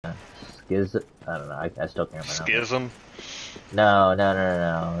I don't know. I still can't remember. Schism? No.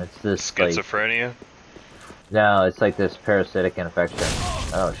 It's this like Schizophrenia? no, it's like this parasitic infection.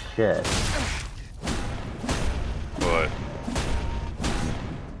 Oh shit. What?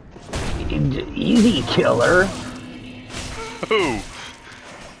 Easy killer. Who?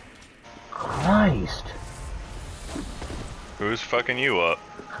 Christ. Who's fucking you up?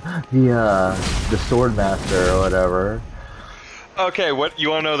 The sword master or whatever. Okay, what, you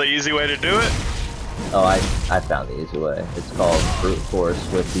wanna know the easy way to do it? Oh, I found the easy way. It's called brute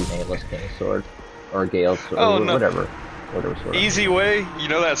force with the nameless king sword. Or Gale sword, Oh, or no. whatever sword. Easy way? You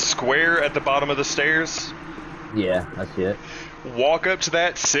know that square at the bottom of the stairs? Yeah, I see it. Walk up to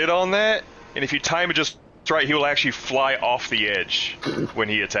that, sit on that, and if you time it just right, he will actually fly off the edge when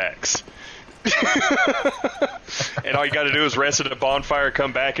he attacks. And all you gotta do is rest at a bonfire,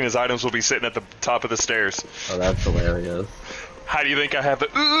 come back, and his items will be sitting at the top of the stairs. Oh, that's hilarious. How do you think I have the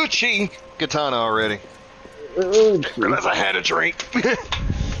Oooochi gatana already? Oooochi. Realize I had a drink.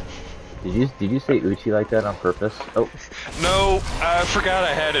 Did you say Uchi like that on purpose? Oh. No, I forgot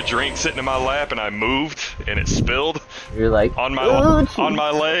I had a drink sitting in my lap, and I moved, and it spilled. You're like on my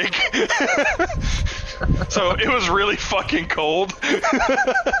Oochi. leg. So it was really fucking cold.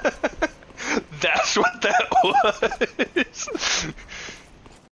 That's what that was.